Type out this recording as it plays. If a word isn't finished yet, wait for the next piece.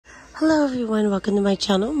Hello everyone, welcome to my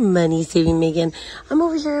channel, Money Saving Megan. I'm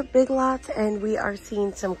over here at Big Lots and we are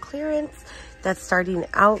seeing some clearance that's starting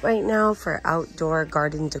out right now for outdoor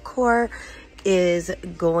garden decor is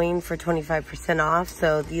going for 25% off.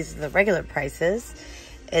 So these are the regular prices.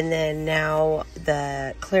 And then now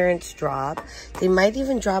the clearance drop. They might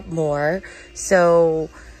even drop more. So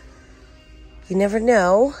you never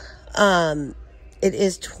know. It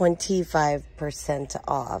is 25%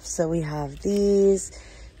 off. So we have these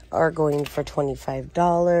are going for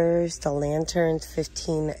 $25. The lanterns,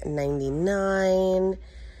 $15.99.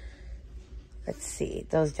 Let's see,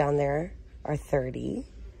 those down there are $30.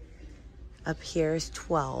 Up here is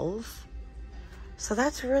 $12. So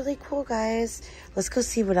that's really cool, guys. Let's go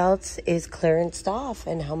see what else is clearanced off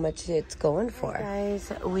and how much it's going for.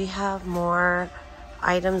 Guys, we have more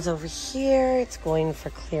items over here. It's going for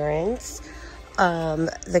clearance.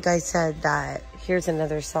 The guy said that here's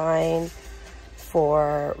another sign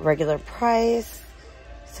for regular price.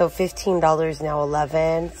 So $15 now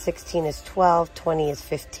 $11, 16 is $12, 20 is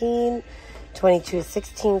 $15, 22 is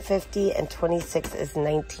 $16.50, and 26 is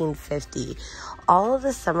 $19.50. All of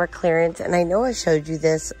the summer clearance, and I know I showed you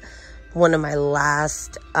this one of my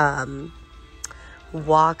last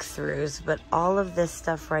walkthroughs, but all of this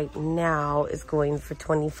stuff right now is going for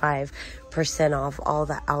 25% off all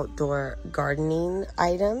the outdoor gardening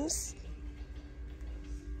items.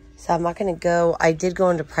 So I'm not going to go, I did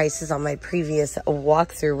go into prices on my previous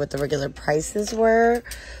walkthrough what the regular prices were,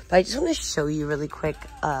 but I just want to show you really quick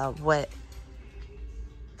what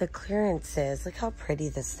the clearance is. Look how pretty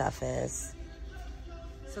this stuff is.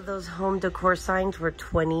 So those home decor signs were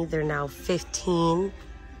 $20, they're now $15.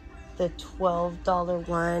 The $12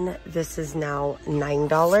 one, this is now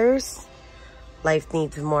 $9. Life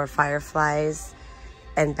needs more fireflies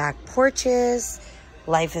and back porches.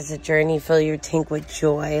 Life is a journey, fill your tank with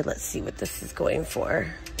joy. Let's see what this is going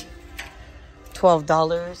for.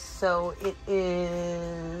 $12, so it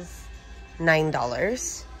is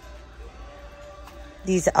 $9.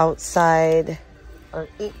 These outside are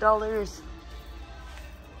 $8.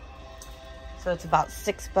 So it's about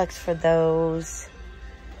 $6 for those.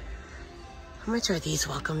 How much are these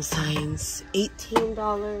welcome signs?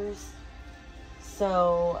 $18.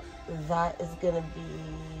 So that is gonna be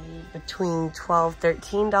between $12,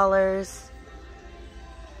 $13.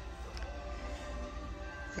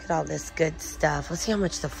 Look at all this good stuff. Let's see how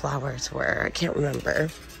much the flowers were. I can't remember.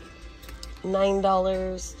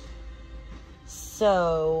 $9.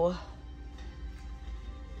 So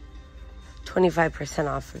 25%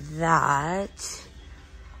 off of that.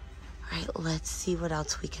 All right, let's see what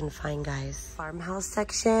else we can find, guys. Farmhouse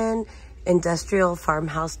section. Industrial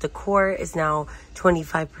farmhouse decor is now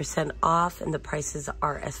 25% off, and the prices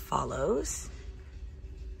are as follows.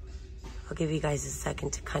 I'll give you guys a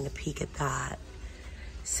second to kind of peek at that.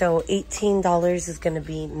 So $18 is going to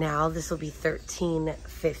be now. This will be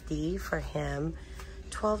 $13.50 for him.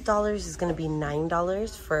 $12 is going to be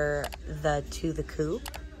 $9 for the coop.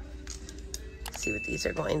 Let's see what these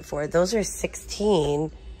are going for. Those are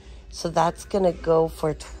 $16. So that's going to go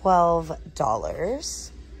for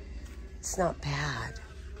 $12. It's not bad.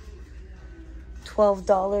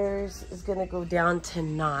 $12 is going to go down to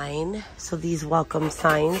 $9. So these welcome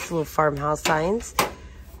signs, little farmhouse signs,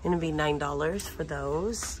 going to be $9 for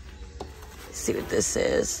those. Let's see what this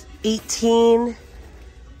is. $18,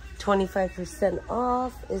 25%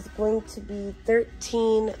 off is going to be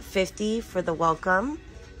 $13.50 for the welcome.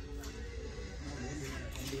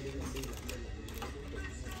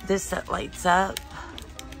 This set lights up.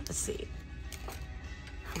 Let's see.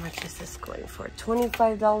 How much is this going for?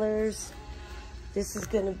 $25. This is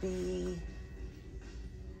going to be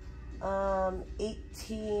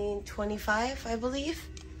 $18.25, I believe.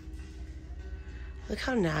 Look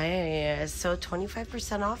how nice. So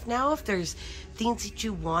 25% off now. If there's things that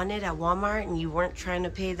you wanted at Walmart and you weren't trying to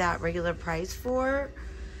pay that regular price for,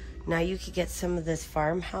 now you could get some of this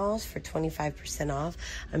farmhouse for 25% off.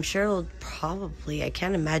 I'm sure it'll probably, I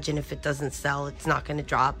can't imagine if it doesn't sell, it's not going to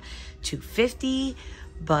drop to $50.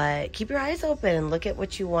 But keep your eyes open and look at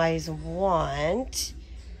what you guys want.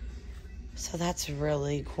 So that's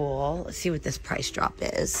really cool. Let's see what this price drop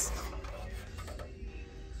is.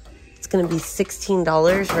 It's going to be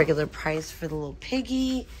 $16 regular price for the little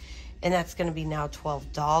piggy. And that's going to be now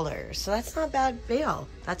 $12. So that's not a bad deal.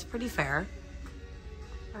 That's pretty fair.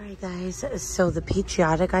 All right, guys. So the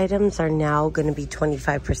patriotic items are now going to be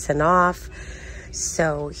 25% off.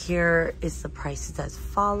 So here is the prices as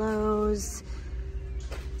follows.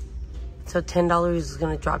 So $10 is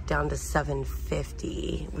going to drop down to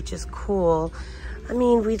 $7.50, which is cool. I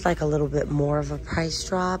mean, we'd like a little bit more of a price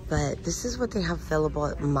drop, but this is what they have available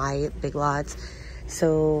at my Big Lots.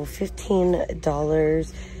 So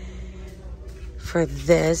 $15 for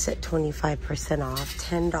this at 25% off.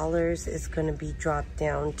 $10 is going to be dropped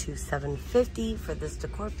down to $7.50 for this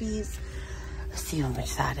decor piece. Let's see how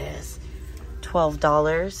much that is.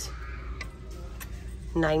 $12.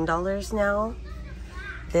 $9 now.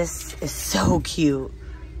 This is so cute.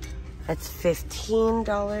 That's $15.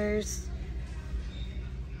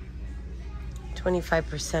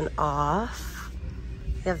 25% off.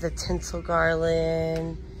 They have the tinsel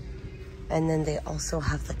garland. And then they also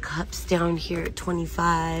have the cups down here at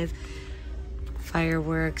 $25.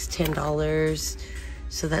 Fireworks, $10.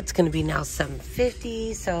 So that's going to be now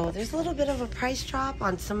 $7.50. So there's a little bit of a price drop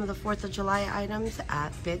on some of the 4th of July items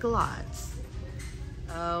at Big Lots.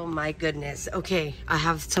 Oh my goodness. Okay, I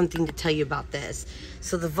have something to tell you about this.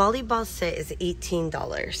 So the volleyball set is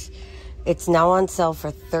 $18. It's now on sale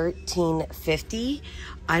for $13.50.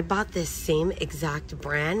 I bought this same exact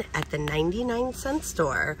brand at the 99-cent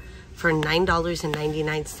store for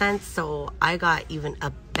 $9.99. So I got even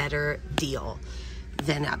a better deal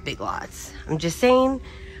than at Big Lots. I'm just saying.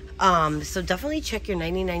 So definitely check your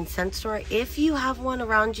 99-cent store. If you have one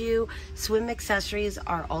around you, swim accessories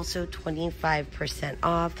are also 25%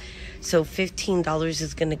 off. So $15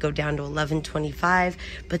 is going to go down to $11.25.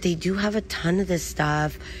 But they do have a ton of this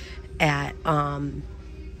stuff at the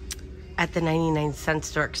 99-cent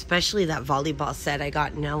store, especially that volleyball set I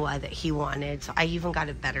got Noah that he wanted. So I even got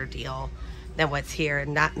a better deal than what's here,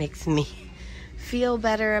 and that makes me feel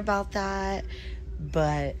better about that.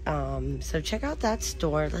 But so check out that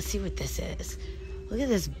store. Let's see what this is. Look at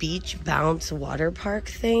this beach bounce water park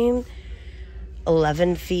thing.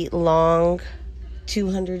 11 feet long,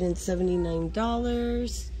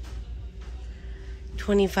 $279.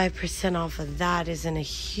 25% off of that isn't a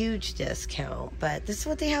huge discount, but this is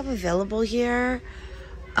what they have available here.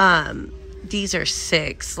 These are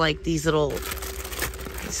 6, like these little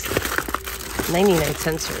 99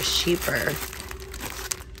 cents are cheaper.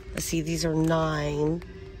 Let's see, these are 9,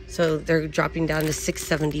 so they're dropping down to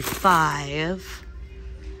 $6.75.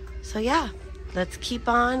 So yeah, let's keep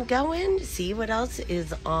on going, see what else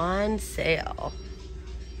is on sale.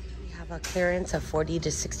 A clearance of 40 to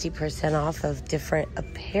 60% off of different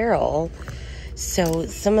apparel. So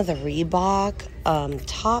some of the Reebok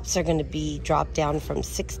tops are going to be dropped down from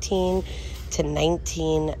 $16 to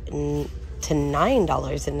 $19 to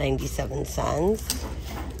 $9.97.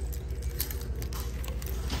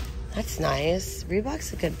 That's nice.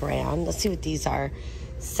 Reebok's a good brand. Let's see what these are.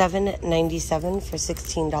 $7.97 for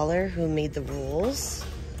 $16. Who made the rules?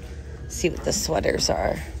 Let's see what the sweaters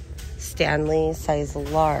are. Stanley, size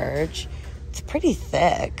large. It's pretty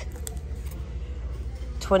thick.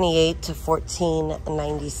 $28 to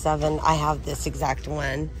 $14.97. I have this exact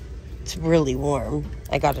one. It's really warm.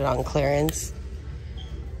 I got it on clearance.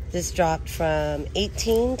 This dropped from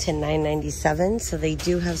 $18 to $9.97, so they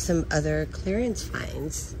do have some other clearance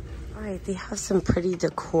finds. All right, they have some pretty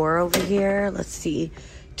decor over here. Let's see.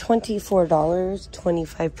 $24,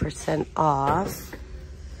 25% off.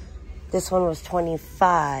 This one was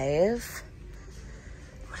 $25.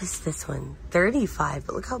 What is this one? $35.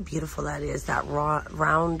 But look how beautiful that is. That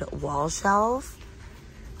round wall shelf.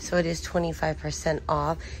 So it is 25%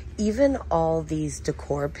 off. Even all these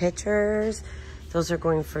decor pictures, those are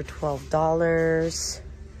going for $12.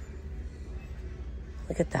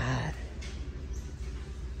 Look at that.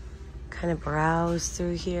 Kind of browse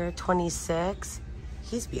through here. $26.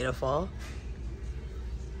 He's beautiful.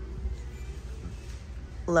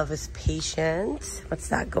 Love is Patient. What's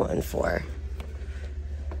that going for?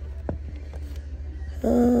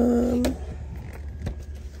 I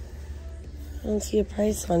don't see a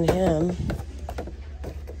price on him.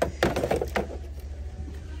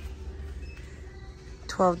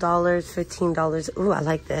 $12, $15. Ooh, I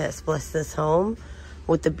like this. Bless This Home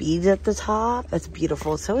with the beads at the top. That's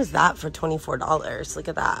beautiful. So is that for $24. Look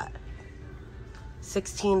at that.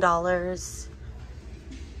 $16.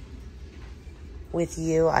 With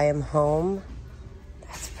You, I Am Home.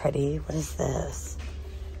 That's pretty. What is this?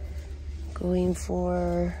 Going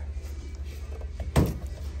for... I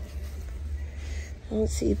don't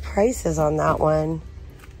see prices on that one.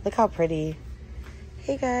 Look how pretty.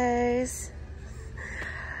 Hey guys.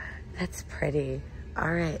 That's pretty.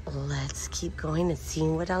 All right, let's keep going and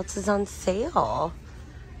seeing what else is on sale.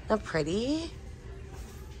 Isn't that pretty?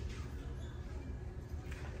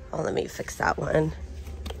 Oh, let me fix that one.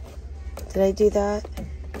 Did I do that?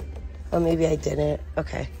 Oh, maybe I didn't.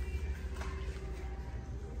 Okay.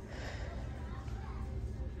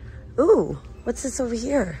 Ooh, what's this over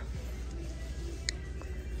here?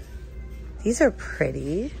 These are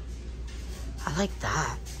pretty. I like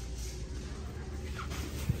that.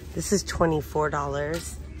 This is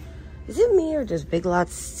 $24. Is it me or does Big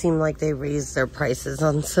Lots seem like they raised their prices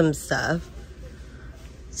on some stuff?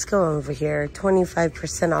 Let's go over here.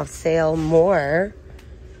 25% off sale, more.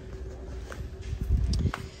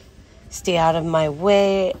 Stay out of my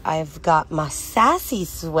way. I've got my sassy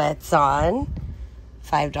sweats on.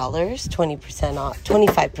 $5, 20% off,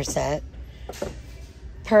 25%.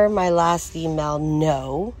 Per my last email,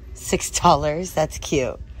 no. $6, that's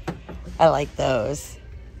cute. I like those.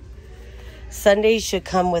 Sundays should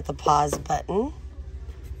come with a pause button.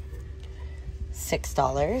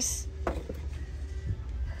 $6.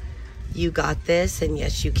 You got this, and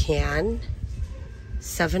yes, you can.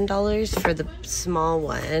 $7 for the small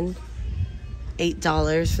one.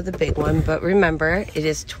 $8 for the big one. But remember, it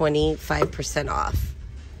is 25% off.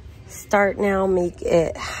 Start now, make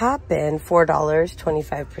it happen. $4,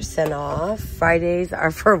 25% off. Fridays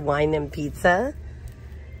are for wine and pizza.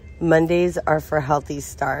 Mondays are for healthy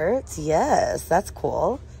starts. Yes, that's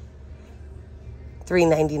cool.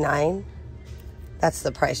 $3.99. That's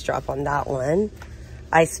the price drop on that one.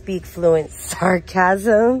 I speak fluent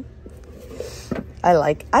sarcasm. I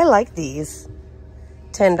like these.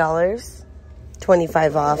 $10.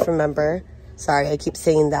 25 off, remember. Sorry, I keep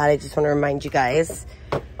saying that. I just want to remind you guys.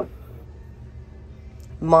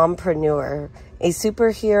 Mompreneur. A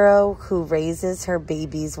superhero who raises her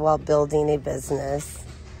babies while building a business.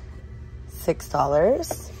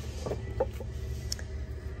 $6.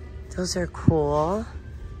 Those are cool.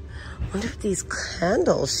 I wonder if these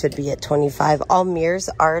candles should be at 25. All mirrors,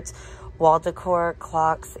 arts, wall decor,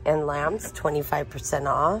 clocks, and lamps, 25%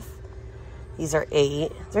 off. These are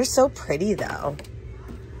 $8. They're so pretty, though.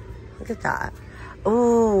 Look at that.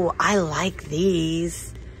 Oh, I like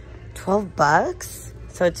these. $12?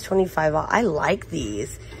 So it's 25 off. I like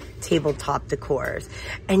these tabletop decors.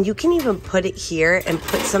 And you can even put it here and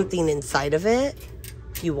put something inside of it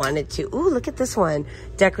if you wanted to. Ooh, look at this one.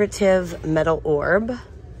 Decorative metal orb.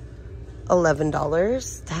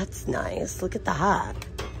 $11. That's nice. Look at that.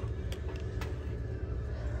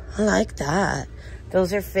 I like that.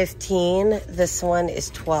 Those are $15. This one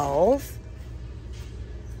is $12.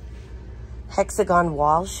 Hexagon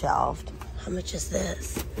wall shelf. How much is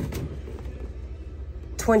this?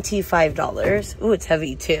 $25. Ooh, it's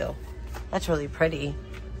heavy too. That's really pretty.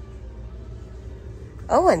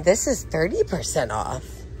 Oh, and this is 30% off.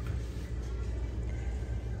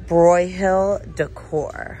 Broyhill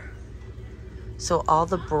Decor. So all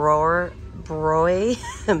the Broyhill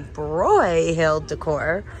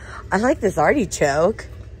Decor. I like this artichoke.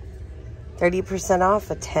 30%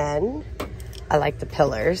 off a 10. I like the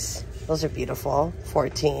pillars. Those are beautiful.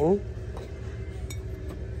 14.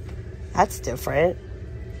 That's different.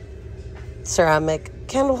 Ceramic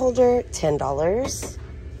candle holder, $10.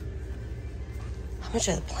 How much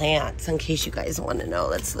are the plants? In case you guys want to know,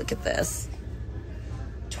 let's look at this.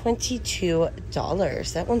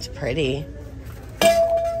 $22. That one's pretty.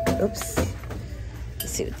 Oops.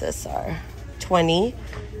 Let's see what this are. 20.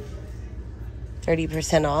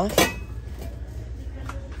 30% off.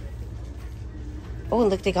 Oh, and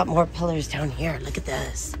look, they got more pillars down here. Look at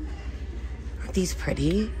this. Aren't these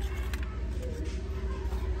pretty?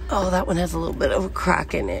 Oh, that one has a little bit of a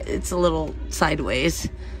crack in it. It's a little sideways.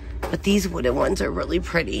 But these wooden ones are really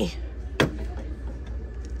pretty.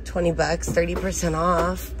 $20, 30%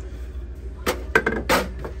 off.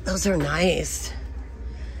 Those are nice.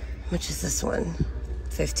 How much is this one?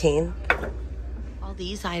 15. All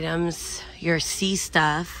these items, your sea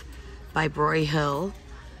stuff by Broyhill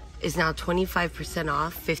is now 25%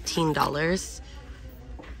 off, $15.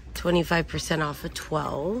 25% off of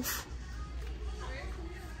 12.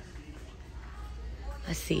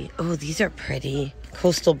 Let's see. Oh, these are pretty.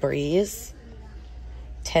 Coastal Breeze,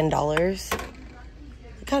 $10.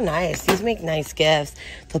 Look how nice. These make nice gifts.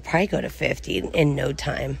 They'll probably go to 50 in no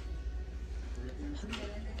time.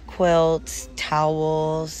 Quilts,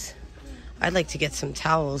 towels. I'd like to get some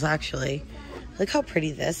towels, actually. Look how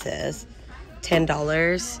pretty this is.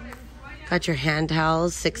 $10. Got your hand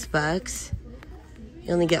towels, $6.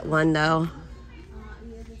 You only get one, though.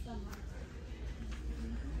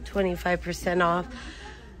 25% off.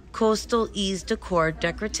 Coastal Ease Decor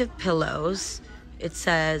decorative pillows. It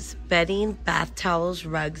says bedding, bath towels,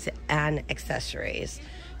 rugs, and accessories.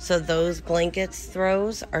 So those blankets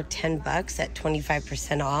throws are $10 at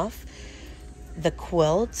 25% off. The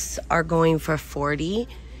quilts are going for $40.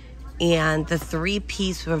 And the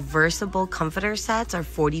 3-piece reversible comforter sets are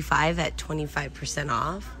 $45 at 25%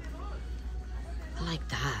 off. I like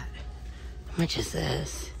that. How much is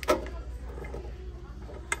this?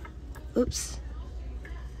 Oops.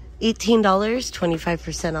 $18,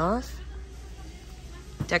 25% off.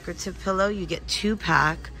 Decorative pillow, you get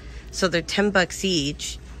 2-pack, So they're 10 bucks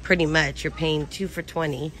each, pretty much. You're paying 2 for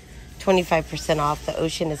 20, 25% off. The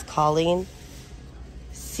ocean is calling.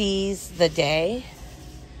 Seize the day.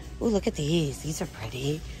 Ooh, look at these. These are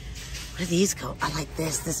pretty. Where do these go? I like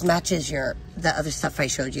this. This matches the other stuff I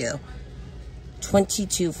showed you.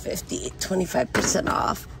 $22.50, 25%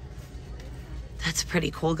 off. That's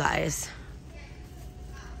pretty cool, guys.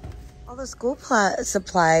 All the school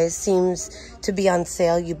supplies seems to be on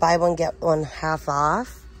sale. You buy one, get one half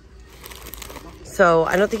off. So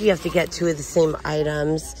I don't think you have to get 2 of the same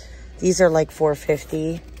items. These are like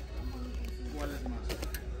 $4.50.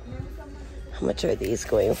 How much are these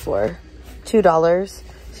going for? $2.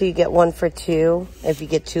 So you get 1 for 2. If you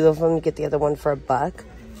get 2 of them, you get the other one for $1.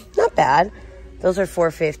 Not bad. Those are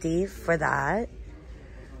 $4.50 for that.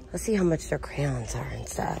 Let's see how much their crayons are and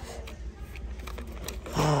stuff.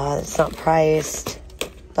 It's not priced.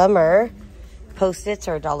 Bummer. Post-its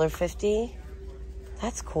are $1.50.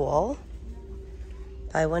 That's cool.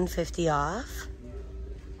 Buy one 50 off.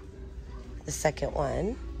 The second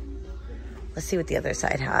one. Let's see what the other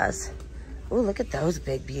side has. Oh, look at those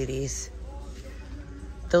big beauties.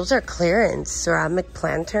 Those are clearance. Ceramic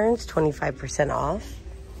planterns, 25% off.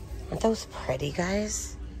 Aren't those pretty,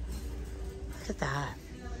 guys? Look at that.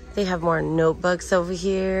 They have more notebooks over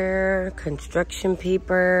here. Construction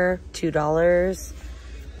paper, $2.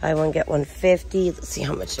 Buy one, get one 50. Let's see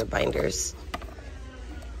how much their binders.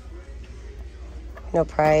 No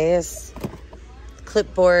price.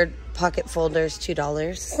 Clipboard, pocket folders, $2.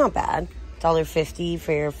 It's not bad. $1.50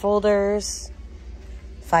 for your folders.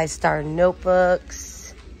 5-star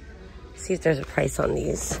notebooks. See if there's a price on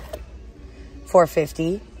these.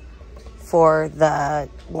 $4.50 for the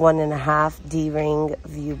 1.5 D-ring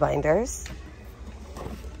view binders.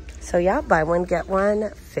 So yeah, buy one, get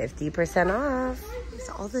one, 50% off.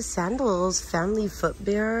 So all the sandals, family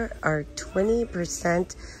footwear are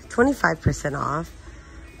 20%, 25% off.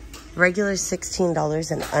 Regular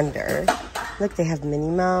 $16 and under. Look, they have Minnie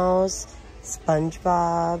Mouse,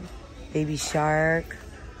 SpongeBob, Baby Shark,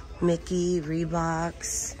 Mickey,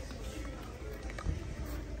 Reeboks.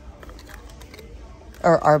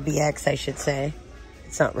 Or RBX, I should say.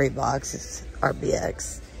 It's not Reeboks, it's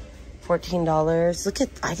RBX. $14. Look at,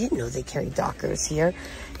 I didn't know they carried Dockers here.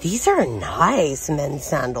 These are nice men's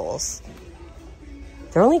sandals.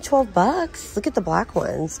 They're only 12 bucks. Look at the black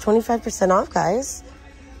ones. 25% off, guys.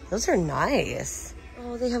 Those are nice.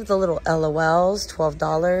 Oh, they have the little LOLs, $12.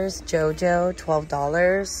 JoJo,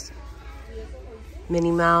 $12.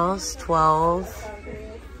 Minnie Mouse, $12.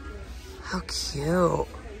 How cute.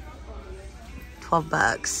 12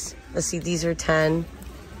 bucks. Let's see, these are 10.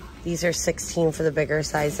 These are 16 for the bigger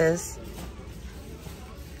sizes.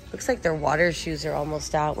 Looks like their water shoes are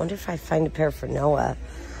almost out. Wonder if I find a pair for Noah.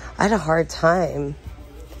 I had a hard time.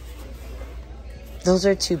 Those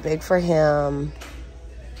are too big for him.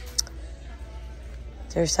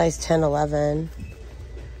 They're size 10, 11.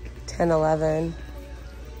 10, 11.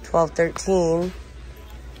 12, 13.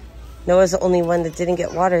 Noah's the only one that didn't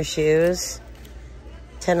get water shoes.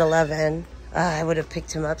 10, 11. I would have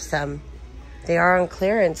picked him up some. They are on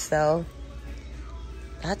clearance though.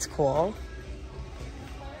 That's cool.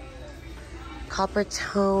 Copper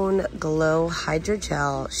Tone Glow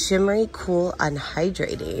Hydrogel. Shimmery, cool,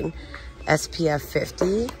 unhydrating. SPF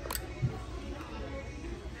 50.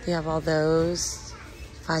 They have all those.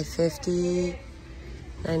 $5.50.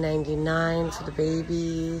 $9.99 for the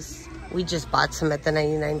babies. We just bought some at the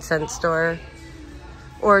 99-cent store.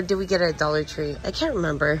 Or did we get it at Dollar Tree? I can't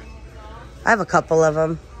remember. I have a couple of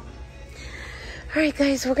them. All right,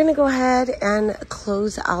 guys, we're going to go ahead and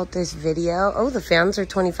close out this video. Oh, the fans are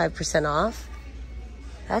 25% off.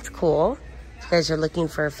 That's cool. If you guys are looking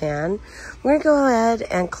for a fan. We're going to go ahead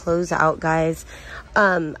and close out, guys.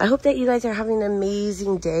 I hope that you guys are having an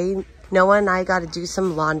amazing day. Noah and I got to do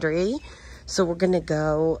some laundry. So we're going to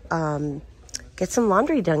go get some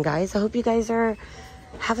laundry done, guys. I hope you guys are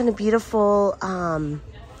having a beautiful...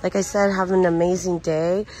 like I said, have an amazing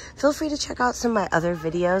day. Feel free to check out some of my other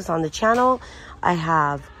videos on the channel. I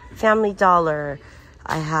have Family Dollar.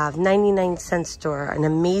 I have 99-cent store, an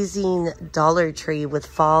amazing Dollar Tree with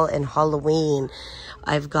fall and Halloween.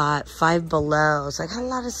 I've got Five Below. So I got a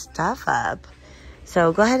lot of stuff up.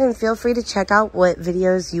 So go ahead and feel free to check out what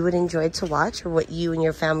videos you would enjoy to watch or what you and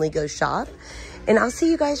your family go shop. And I'll see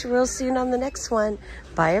you guys real soon on the next one.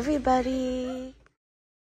 Bye, everybody.